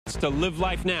chance to live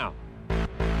life now.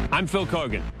 I'm Phil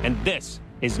Kogan, and this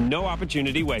is No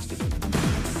Opportunity Wasted.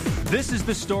 This is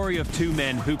the story of two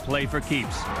men who play for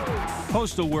keeps.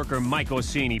 Postal worker Mike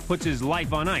Orsini puts his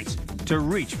life on ice to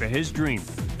reach for his dream.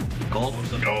 Gold.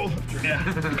 Gold.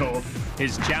 Yeah, gold.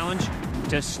 His challenge?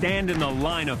 To stand in the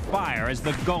line of fire as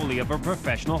the goalie of a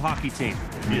professional hockey team.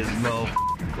 He has no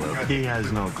clue. He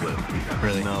has no clue.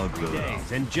 Really? No clue.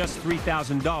 Days and just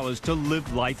 $3,000 to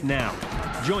live life now.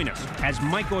 Join us as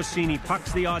Mike Orsini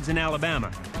pucks the odds in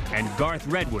Alabama and Garth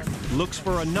Redwood looks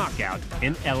for a knockout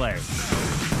in L.A.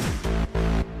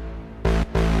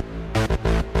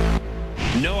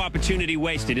 No Opportunity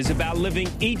Wasted is about living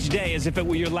each day as if it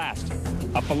were your last.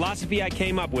 A philosophy I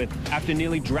came up with after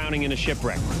nearly drowning in a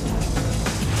shipwreck.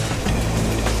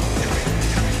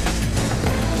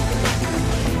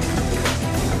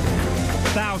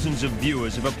 Thousands of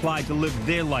viewers have applied to live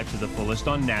their life to the fullest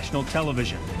on national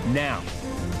television. Now,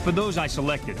 for those I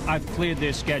selected, I've cleared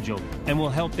their schedule and will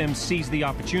help them seize the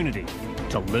opportunity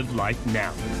to live life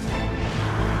now.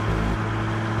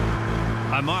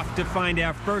 I'm off to find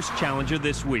our first challenger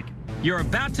this week. You're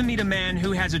about to meet a man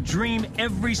who has a dream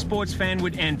every sports fan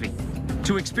would envy: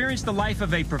 to experience the life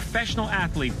of a professional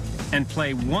athlete and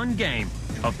play one game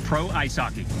of pro ice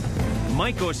hockey.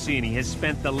 Mike Orsini has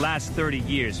spent the last 30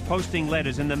 years posting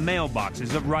letters in the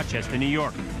mailboxes of Rochester, New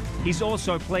York. He's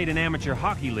also played in amateur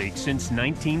hockey league since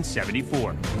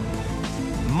 1974.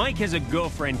 Mike has a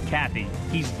girlfriend, Kathy,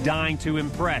 he's dying to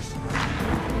impress.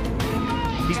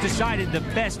 He's decided the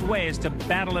best way is to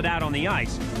battle it out on the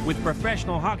ice with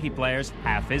professional hockey players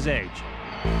half his age.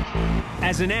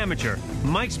 As an amateur,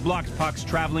 Mike's blocked pucks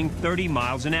traveling 30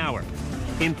 miles an hour.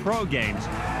 In pro games,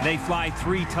 they fly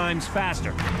 3 times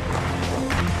faster.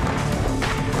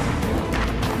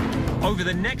 Over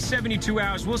the next 72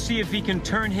 hours, we'll see if he can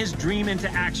turn his dream into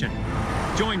action.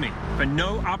 Join me for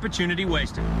No Opportunity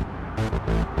Wasted.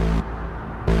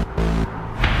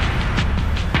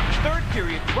 Third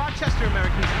period, Rochester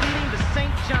Americans leading the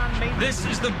St. John Maple. This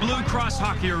is the Blue Cross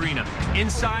Hockey Arena.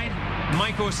 Inside,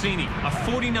 Mike Orsini, a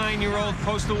 49-year-old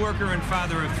postal worker and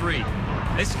father of 3.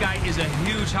 This guy is a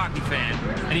huge hockey fan,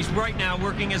 and he's right now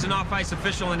working as an off-ice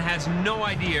official and has no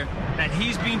idea that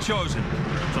he's been chosen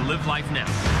to live life now.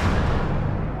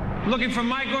 Looking for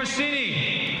Mike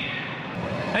Orsini.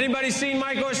 Anybody seen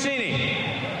Mike Orsini?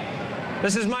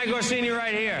 This is Mike Orsini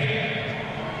right here.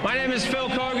 My name is Phil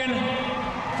Kogan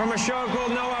from a show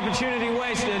called No Opportunity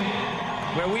Wasted,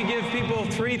 where we give people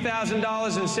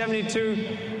 $3,000 in 72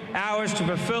 hours to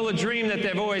fulfill a dream that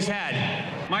they've always had.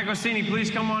 Mike Orsini,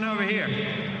 please come on over here.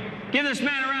 Give this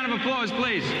man a round of applause,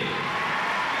 please.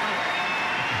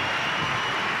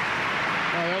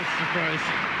 Oh, that was a surprise.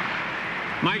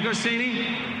 Mike Orsini,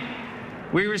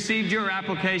 we received your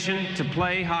application to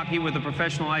play hockey with a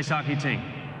professional ice hockey team.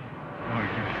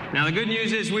 Okay. Now, the good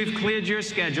news is we've cleared your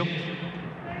schedule,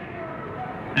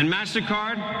 and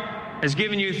MasterCard has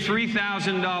given you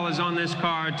 $3,000 on this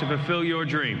card to fulfill your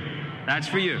dream. That's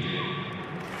for you.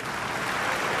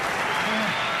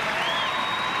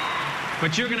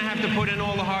 But you're going to have to put in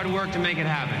all the hard work to make it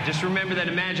happen. Just remember that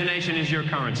imagination is your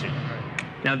currency.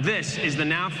 Now, this is the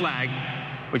Now flag,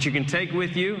 which you can take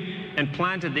with you and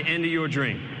plant at the end of your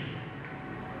dream.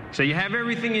 So you have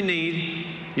everything you need.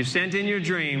 You've sent in your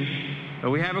dream,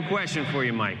 but we have a question for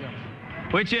you, Mike,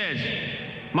 which is,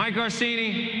 Mike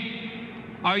Orsini,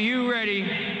 are you ready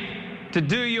to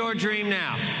do your dream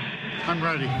now? I'm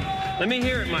ready. Let me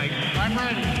hear it, Mike. I'm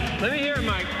ready. Let me hear it,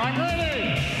 Mike. I'm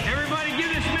ready. Everybody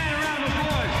give this man a round of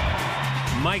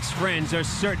applause. Mike's friends are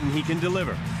certain he can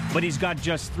deliver, but he's got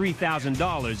just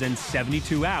 $3,000 and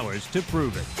 72 hours to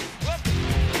prove it.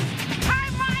 Hi,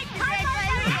 Mike. Hi,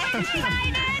 Mike. Are you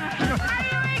excited?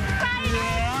 Are you excited?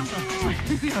 Hi, Mike.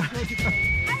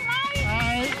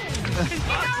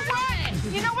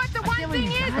 You know what the one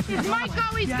thing is Mike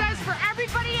always does for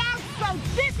everybody else, so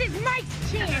this is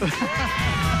Mike's chance.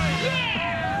 Yeah!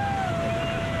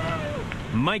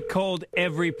 Mike called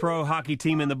every pro hockey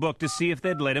team in the book to see if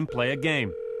they'd let him play a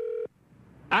game.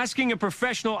 Asking a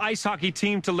professional ice hockey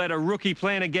team to let a rookie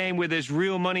play in a game with his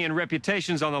real money and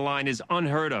reputations on the line is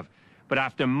unheard of. But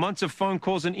after months of phone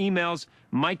calls and emails,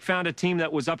 Mike found a team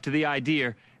that was up to the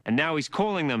idea, and now he's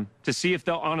calling them to see if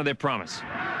they'll honor their promise.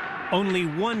 Only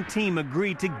one team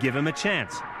agreed to give him a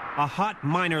chance, a hot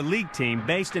minor league team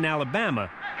based in Alabama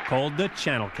called the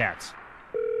Channel Cats.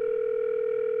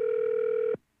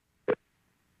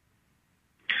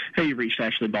 Hey, you've reached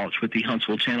Ashley Balch with the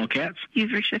Huntsville Channel Cats.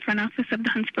 You've reached the front office of the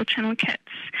Huntsville Channel Cats.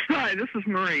 Hi, this is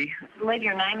Marie. Leave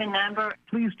your name and number.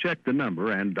 Please check the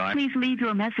number and dial. Please leave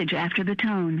your message after the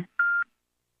tone.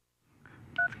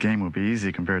 The game will be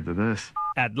easy compared to this.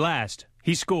 At last,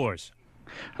 he scores.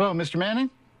 Hello, Mr. Manning?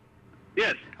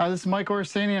 Yes. This is Mike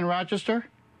Orsini in Rochester.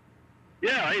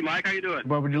 Yeah. Hey, Mike. How you doing?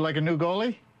 Well, would you like a new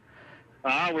goalie?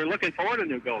 We're looking forward to a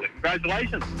new goalie.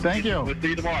 Congratulations. Thank you. We'll see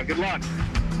you tomorrow. Good luck.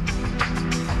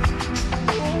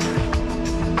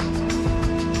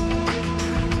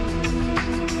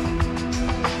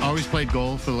 Always played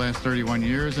goal for the last 31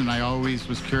 years, and I always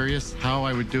was curious how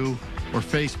I would do or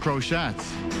face pro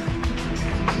shots.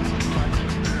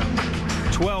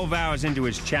 12 hours into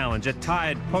his challenge, a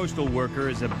tired postal worker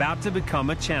is about to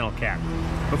become a channel cat.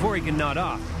 Before he can nod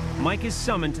off, Mike is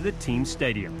summoned to the team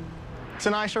stadium. It's a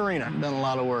nice arena. Done a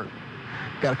lot of work.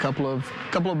 Got a couple of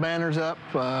banners up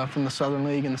from the Southern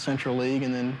League and the Central League,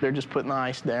 and then they're just putting the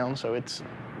ice down, so it's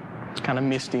kind of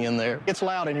misty in there. It's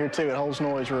loud in here too. It holds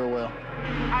noise real well.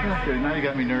 Okay, now you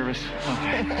got me nervous.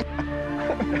 Okay.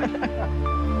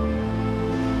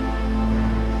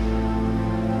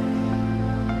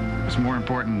 It's more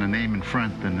important the name in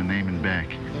front than the name in back.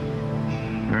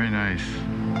 Very nice.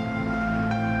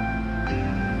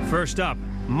 First up,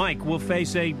 Mike will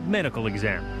face a medical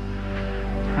exam.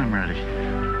 I'm ready.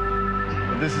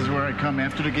 This is where I come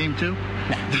after the game too?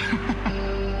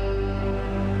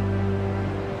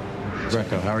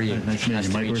 Greco, how are you? Nice to meet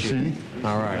you. Mike Orsini.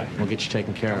 All right, we'll get you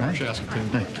taken care of. Nice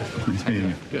meeting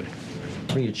you. Good.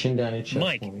 Bring your chin down your chest.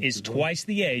 Mike is twice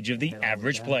the age of the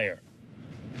average player.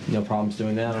 No problems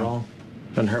doing that at all?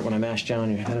 Doesn't hurt when I mash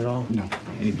down your head at all? No.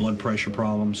 Any blood pressure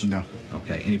problems? No.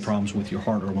 Okay. Any problems with your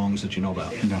heart or lungs that you know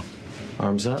about? No.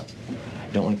 Arms up.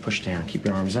 Don't let me push down. Keep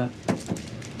your arms up.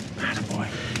 Attaboy.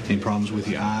 Any problems with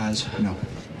your eyes? No.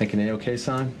 Making an A-OK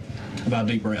sign? About a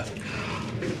deep breath.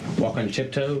 Walk on your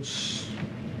tiptoes.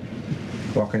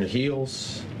 Walk on your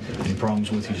heels. Any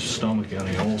problems with your stomach? Got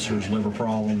any ulcers, liver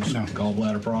problems? No.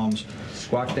 Gallbladder problems?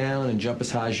 Squat down and jump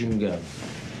as high as you can go.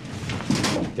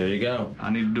 There you go. I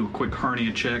need to do a quick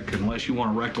hernia check. Unless you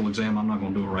want a rectal exam, I'm not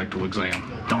going to do a rectal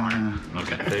exam. Darn.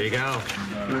 Okay. There you go.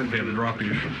 Be able to drop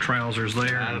your trousers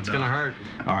there. That's going to hurt.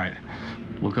 All right.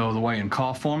 Look over the way and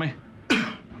cough for me.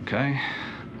 Okay.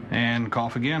 And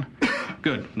cough again.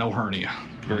 Good. No hernia.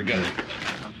 Very good.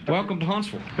 Welcome to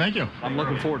Huntsville. Thank you. I'm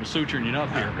looking forward to suturing you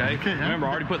up here, okay? Okay, yeah. Remember, I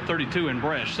already put 32 in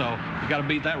Bresh, so you got to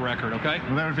beat that record, okay?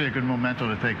 Well, that would be a good memento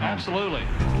to take home. Absolutely.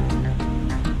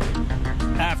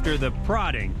 After the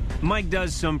prodding, Mike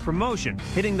does some promotion,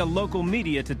 hitting the local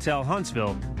media to tell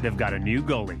Huntsville they've got a new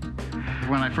goalie.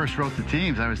 When I first wrote the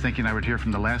teams, I was thinking I would hear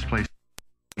from the last place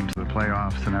teams, the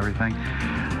playoffs and everything,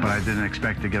 but I didn't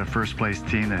expect to get a first place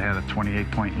team that had a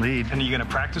 28-point lead. And are you going to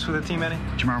practice with the team, Eddie?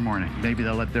 Tomorrow morning. Maybe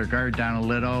they'll let their guard down a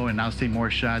little, and I'll see more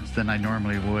shots than I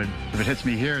normally would. If it hits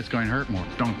me here, it's going to hurt more.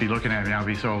 Don't be looking at me.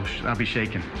 I'll be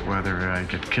shaking. Whether I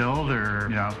get killed or,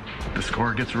 the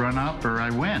score gets run up or I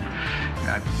win.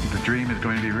 The dream is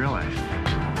going to be realized.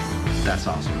 That's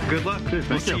awesome. Good luck.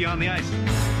 We'll see you on the ice.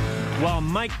 While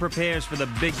Mike prepares for the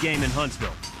big game in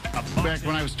Huntsville. Back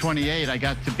when I was 28, I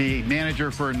got to be manager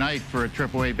for a night for a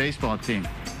AAA baseball team.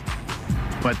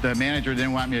 But the manager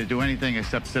didn't want me to do anything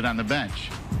except sit on the bench.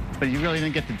 But you really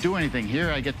didn't get to do anything. Here,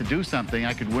 I get to do something.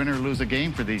 I could win or lose a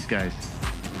game for these guys.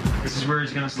 This is where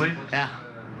he's going to sleep? Yeah.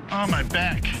 On my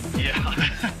back. Yeah.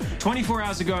 24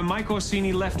 hours ago, Mike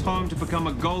Orsini left home to become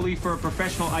a goalie for a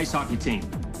professional ice hockey team.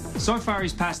 So far,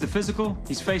 he's passed the physical,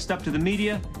 he's faced up to the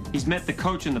media, he's met the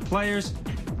coach and the players,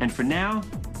 and for now,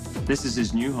 this is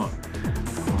his new home.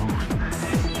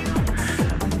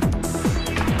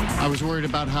 I was worried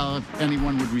about how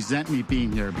anyone would resent me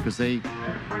being here because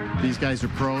these guys are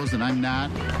pros and I'm not.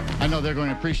 I know they're going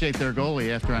to appreciate their goalie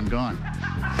after I'm gone.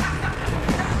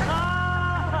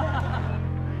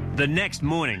 The next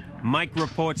morning, Mike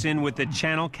reports in with the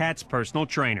Channel Cat's personal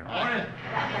trainer. How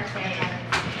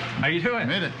you doing?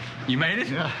 Made it. You made it?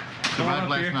 Yeah. Survived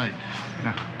last night.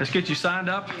 Yeah. Let's get you signed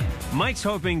up. Mike's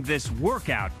hoping this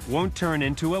workout won't turn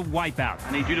into a wipeout.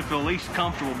 I need you to feel at least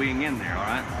comfortable being in there, all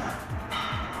right?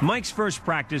 Mike's first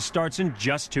practice starts in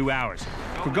just 2 hours.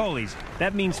 For goalies,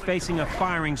 that means facing a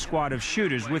firing squad of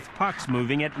shooters with pucks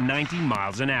moving at 90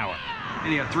 miles an hour.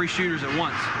 And you got 3 shooters at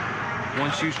once.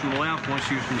 One shoots from the left, one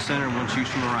shoots from the center, and one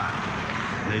shoots from the right.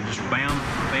 They just bam,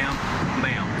 bam,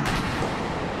 bam.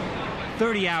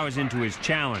 30 hours into his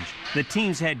challenge, the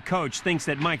team's head coach thinks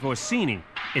that Mike Orsini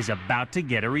is about to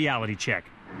get a reality check.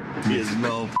 He has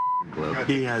no clue.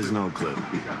 He has no clue.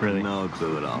 Really? No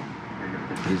clue at all.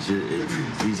 He's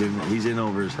in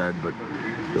over his head, but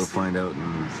you'll find out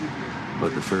in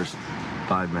about the first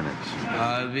 5 minutes.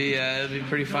 It'd be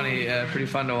pretty funny, pretty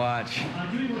fun to watch.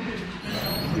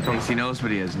 He thinks he knows,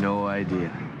 but he has no idea.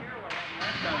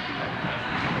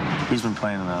 He's been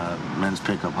playing men's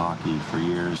pickup hockey for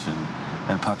years, and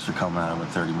And pucks are coming at him at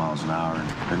 30 miles an hour, and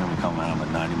they're going to be coming at him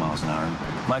at 90 miles an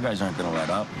hour. My guys aren't going to let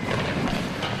up.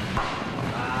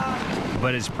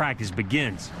 But as practice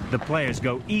begins, the players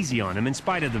go easy on him in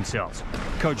spite of themselves.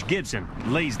 Coach Gibson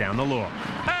lays down the law.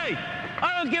 Hey,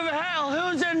 I don't give a hell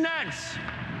who's in nets.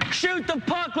 Shoot the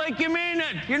puck like you mean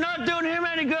it. You're not doing him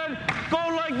any good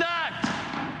going like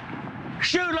that.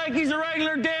 Shoot like he's a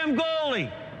regular damn goalie.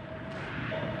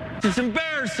 It's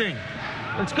embarrassing.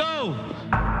 Let's go.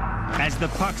 As the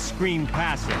pucks scream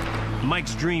past him,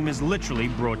 Mike's dream is literally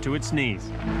brought to its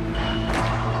knees.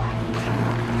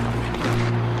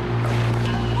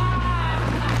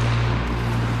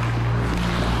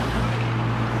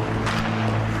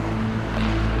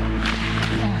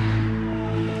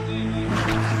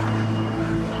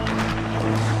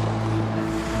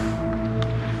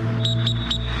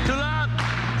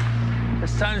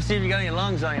 Time to see if you got any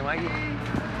lungs on you, Mikey.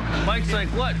 Mike's like,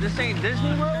 what? This ain't Disney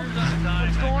World?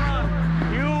 What's going on?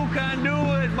 You can do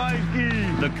it, Mikey.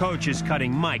 The coach is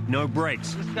cutting Mike no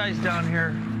breaks. This guy's down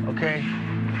here, okay,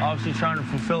 obviously trying to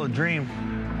fulfill a dream.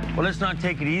 Well, let's not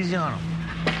take it easy on him.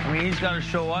 I mean, he's got to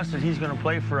show us that he's going to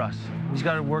play for us. He's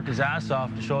got to work his ass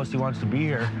off to show us he wants to be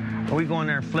here. When we go in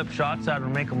there and flip shots at him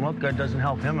and make him look good, doesn't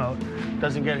help him out,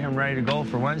 doesn't get him ready to go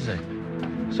for Wednesday.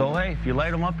 So, hey, if you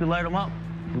light him up, you light him up.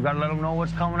 We've got to let them know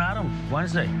what's coming at them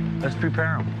Wednesday. Let's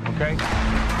prepare them, okay?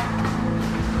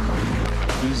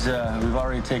 We've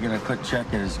already taken a quick check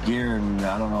at his gear, and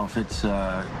I don't know if it's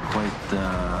quite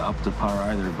up to par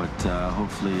either, but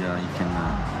hopefully he can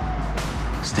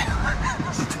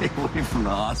stay away from the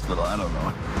hospital. I don't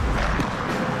know.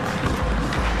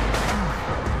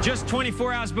 Just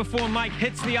 24 hours before Mike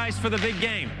hits the ice for the big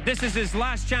game. This is his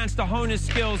last chance to hone his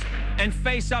skills and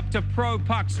face up to pro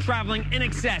pucks traveling in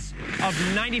excess of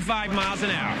 95 miles an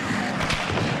hour.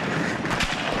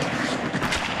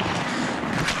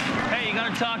 Hey, you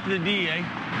got to talk to the D, eh?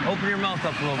 Open your mouth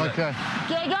up a little bit. Okay.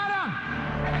 Jay got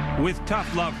him! With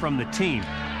tough love from the team,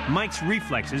 Mike's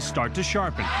reflexes start to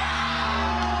sharpen.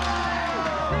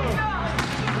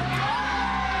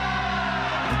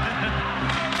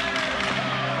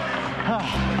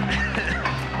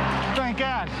 Thank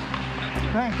God.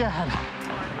 Thank God.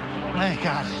 Thank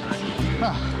God.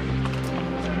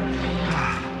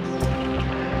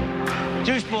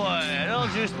 Juice boy, little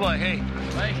juice boy. Hey,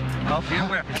 Mike. Help you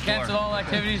where? Cancel all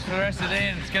activities for the rest of the day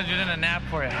and schedule in a nap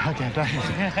for you. Okay, thank you.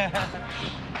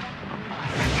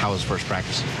 How was first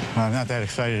practice? I'm not that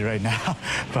excited right now,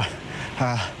 but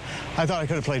I thought I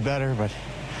could have played better, but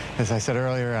as I said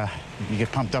earlier, you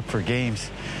get pumped up for games,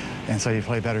 and so you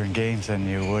play better in games than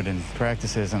you would in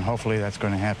practices, and hopefully that's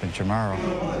going to happen tomorrow.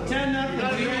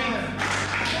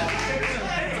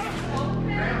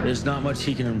 There's not much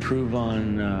he can improve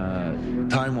on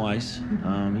time-wise.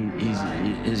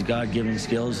 His God-given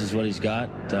skills is what he's got,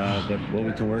 but what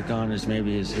we can work on is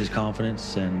maybe his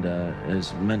confidence and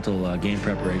his mental game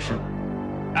preparation.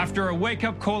 After a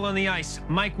wake-up call on the ice,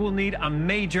 Mike will need a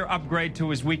major upgrade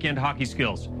to his weekend hockey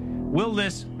skills. Will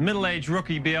this middle-aged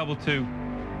rookie be able to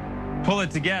pull it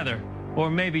together,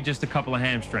 or maybe just a couple of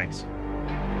hamstrings?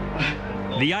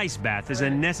 The ice bath is a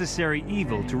necessary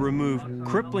evil to remove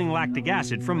crippling lactic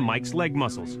acid from Mike's leg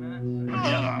muscles.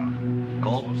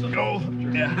 Gold?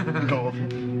 Gold. Yeah, gold.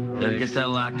 Gotta get that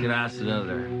lactic acid out of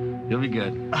there. You'll be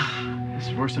good. This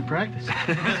is worse than practice.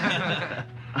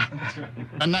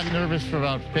 I'm not nervous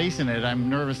about facing it. I'm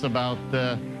nervous about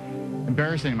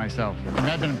embarrassing myself. I mean,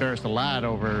 I've been embarrassed a lot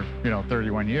over,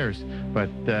 31 years, but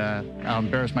I'll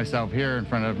embarrass myself here in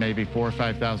front of maybe 4,000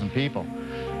 or 5,000 people,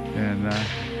 and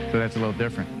so that's a little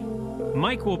different.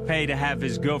 Mike will pay to have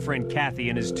his girlfriend Kathy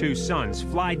and his 2 sons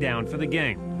fly down for the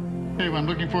game. Hey, well, I'm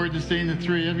looking forward to seeing the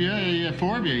 3 of you,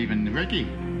 4 of you even, Ricky.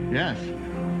 Yes.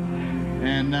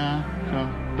 And so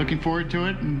looking forward to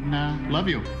it, and love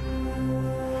you.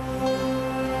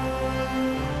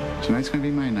 Tonight's going to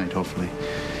be my night, hopefully.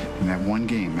 And that one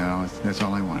game, that's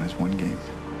all I want, is one game.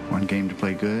 One game to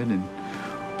play good and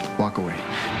walk away.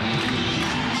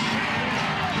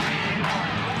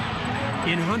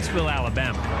 In Huntsville,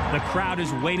 Alabama, the crowd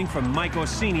is waiting for Mike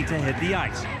Orsini to hit the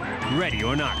ice, ready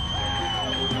or not.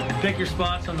 Pick your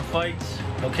spots on the fights.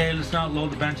 Okay, let's not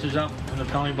load the benches up in the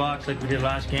penalty box like we did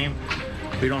last game.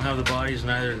 We don't have the bodies,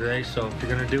 neither today, so if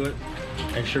you're going to do it,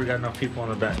 make sure we got enough people on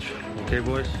the bench. Okay,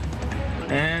 boys?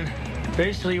 And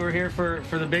basically, we're here for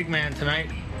the big man tonight.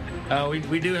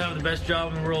 We do have the best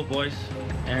job in the world, boys.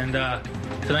 And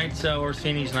tonight's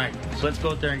Orsini's night. So let's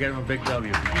go out there and get him a big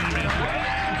W.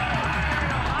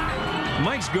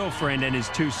 Mike's girlfriend and his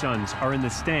 2 sons are in the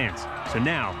stands, so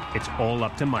now it's all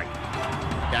up to Mike.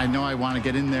 I know I want to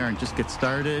get in there and just get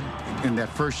started, and that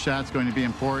first shot's going to be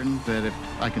important, that if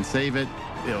I can save it,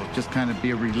 it'll just kind of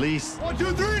be a release. 1, 2,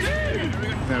 3!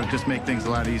 That'll just make things a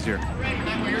lot easier.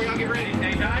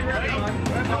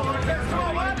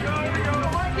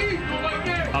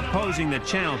 Opposing the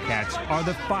Channel Cats are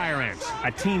the Fire Ants,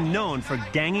 a team known for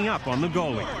ganging up on the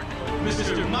goalie.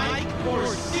 Mr. Mike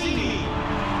Orsini.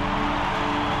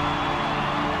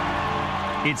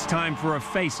 It's time for a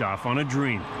face-off on a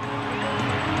dream.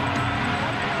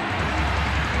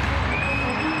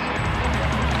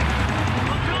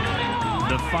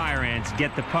 The Fire Ants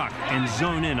get the puck and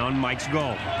zone in on Mike's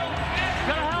goal.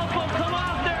 Gotta help him. Come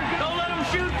off there. Don't let him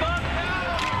shoot, Buck.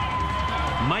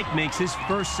 Mike makes his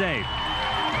first save.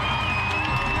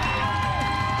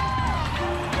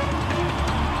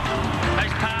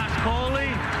 Nice pass,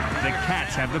 goalie. The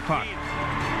Cats have the puck.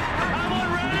 Have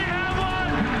one ready. Have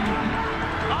one.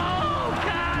 Oh,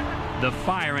 Cat. The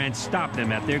Fire Ants stop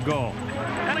them at their goal.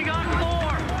 And he got 4.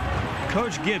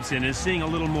 Coach Gibson is seeing a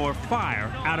little more fire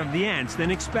out of the Ants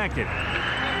than expected.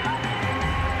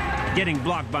 Getting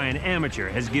blocked by an amateur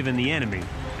has given the enemy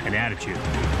an attitude. He's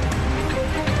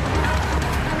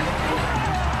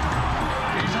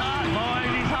hot,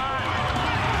 boys. He's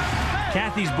hot.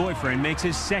 Kathy's boyfriend makes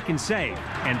his second save,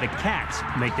 and the Cats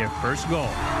make their first goal.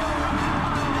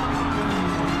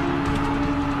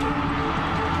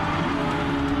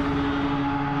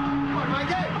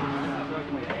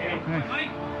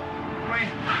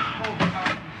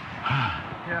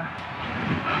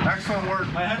 Excellent work.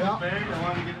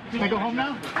 Can I go home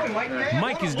now?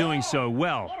 Mike is doing so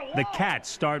well, the Cats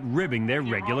start ribbing their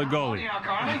regular goalie.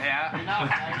 Yeah.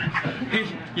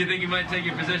 You think he might take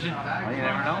your position? Well, you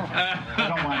never know. I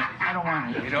don't want it. I don't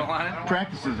want it. You don't want it?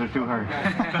 Practices are too hard.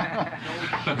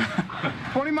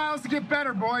 20 miles to get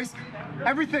better, boys.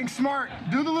 Everything's smart.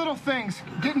 Do the little things.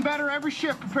 Getting better every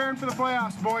shift, preparing for the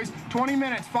playoffs, boys. 20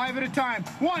 minutes, 5 at a time.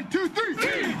 1, 2,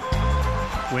 3.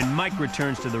 When Mike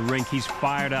returns to the rink, he's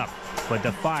fired up, but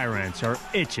the Fire Ants are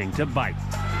itching to bite.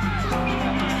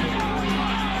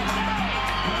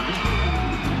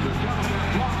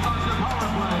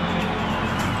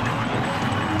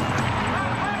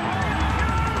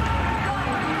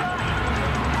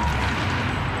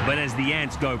 But as the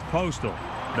Ants go postal,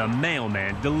 the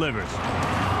mailman delivers.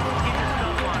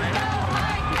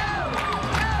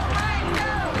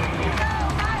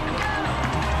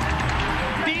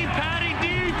 Deep, Patty,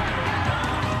 deep.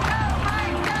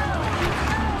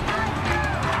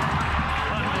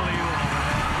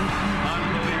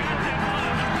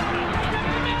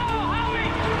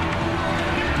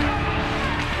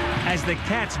 As the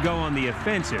Cats go on the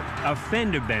offensive, a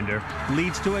fender bender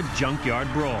leads to a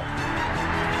junkyard brawl.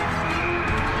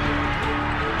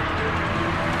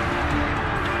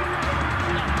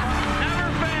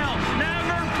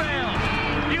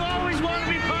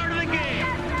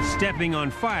 Stepping on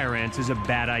Fire Ants is a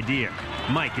bad idea.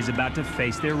 Mike is about to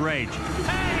face their rage.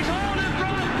 Hey, he's holding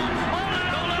front. Hold it.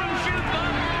 Don't let him shoot,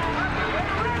 Buck.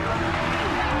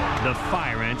 The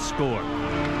Fire Ants score.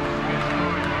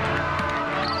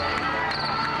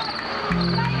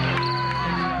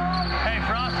 Hey,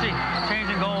 Frosty,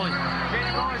 changing goalies.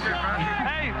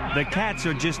 Hey. The Cats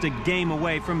are just a game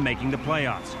away from making the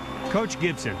playoffs. Coach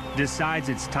Gibson decides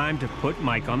it's time to put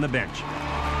Mike on the bench.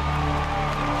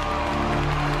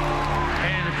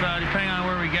 Depending on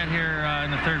where we get here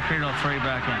in the third period, I'll throw you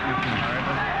back in.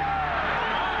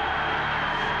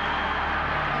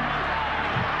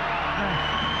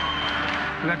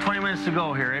 We got 20 minutes to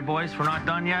go here, eh, boys? We're not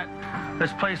done yet.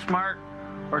 Let's play smart.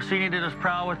 Orsini did us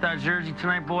proud with that jersey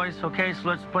tonight, boys. Okay, so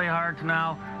let's play hard to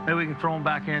now. Maybe we can throw him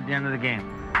back in at the end of the game.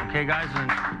 Okay, guys,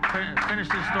 and finish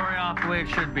this story off the way it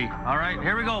should be. All right,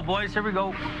 here we go, boys. Here we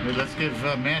go. Hey, let's give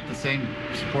Matt the same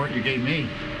support you gave me.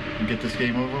 And get this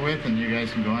game over with, and you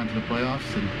guys can go on to the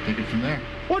playoffs and take it from there.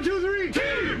 1, 2, 3.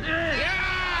 Team!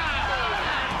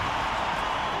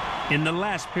 In the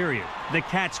last period, the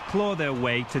Cats claw their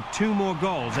way to 2 more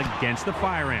goals against the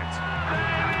Fire Ants.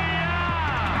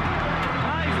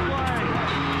 Nice play.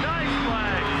 Nice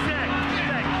play. Sick.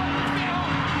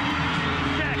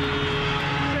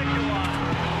 Sick to watch.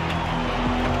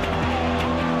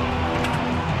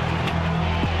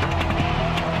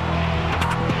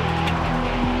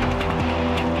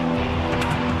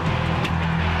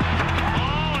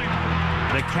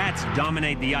 The Cats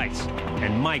dominate the ice,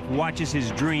 and Mike watches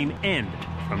his dream end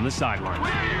from the sidelines.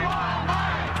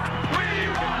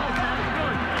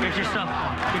 Get your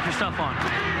stuff on.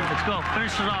 Let's go.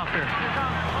 Finish it off here.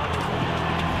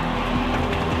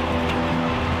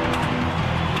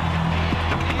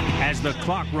 As the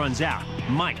clock runs out,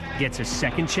 Mike gets a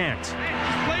second chance. Just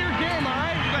play your game, all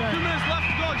right? You got 2 minutes left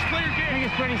to go. Just play your game. I think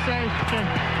it's pretty safe.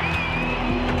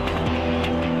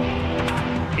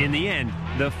 In the end,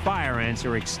 the fire ants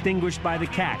are extinguished by the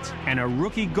Cats and a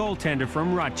rookie goaltender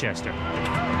from Rochester.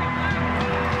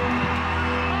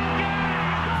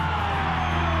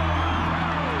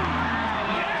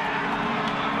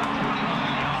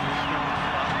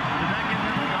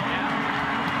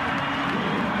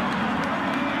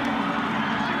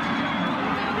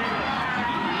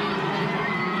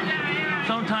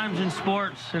 Sometimes in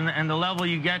sports and the level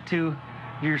you get to,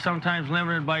 you're sometimes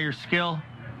limited by your skill,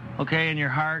 okay, and your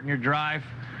heart and your drive.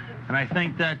 And I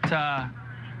think that,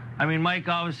 I mean, Mike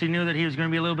obviously knew that he was going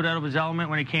to be a little bit out of his element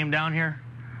when he came down here,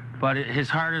 but his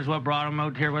heart is what brought him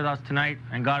out here with us tonight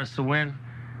and got us the win.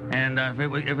 And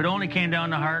if it only came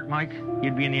down to heart, Mike,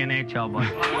 you'd be in the NHL, bud.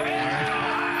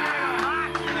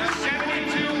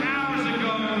 72 hours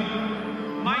ago,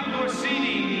 Mike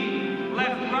Orsini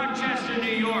left Rochester,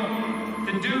 New York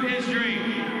to do his dream.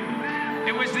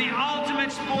 It was the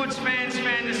ultimate sports fan's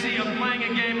fantasy of playing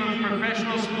a game of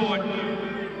professional sport,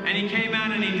 and he came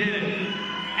out and he did it.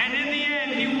 And in the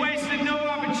end, he wasted no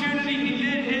opportunity. He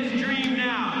did his dream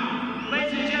now.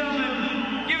 Ladies and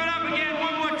gentlemen, give it up again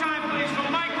one more time, please, for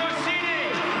Mike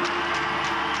Orsini.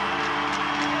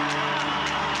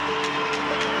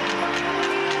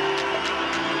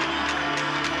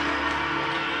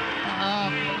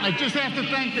 I just have to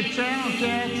thank the Channel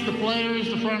Cats, the players,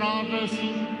 the front office,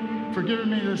 for giving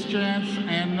me this chance,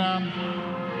 and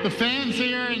the fans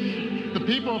here and the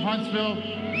people of Huntsville.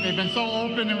 They've been so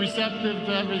open and receptive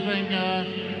to everything.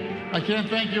 I can't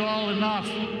thank you all enough.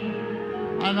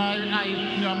 And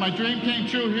you know, my dream came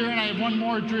true here, and I have one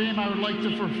more dream I would like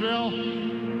to fulfill.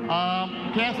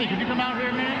 Kathy, could you come out here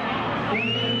a minute?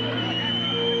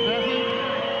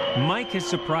 Kathy? Mike has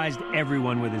surprised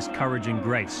everyone with his courage and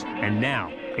grace, and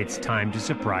now it's time to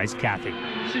surprise Kathy.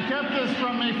 She kept this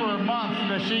from me for a month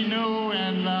that she knew,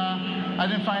 and I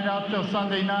didn't find out till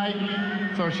Sunday night.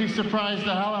 So she surprised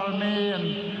the hell out of me,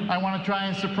 and I want to try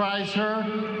and surprise her.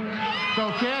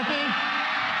 So Kathy,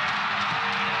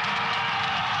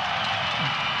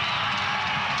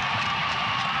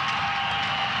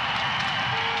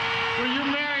 will you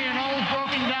marry an old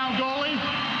broken down goalie?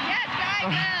 Yes, I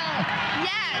will.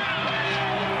 Yes.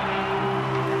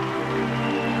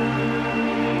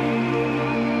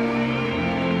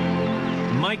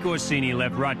 Mike Orsini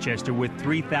left Rochester with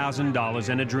 $3,000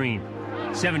 and a dream.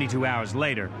 72 hours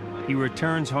later, he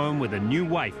returns home with a new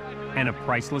wife and a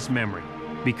priceless memory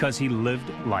because he lived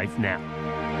life now.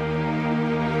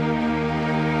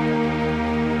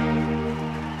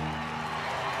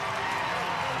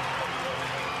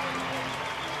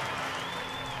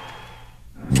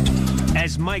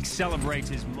 As Mike celebrates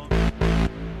his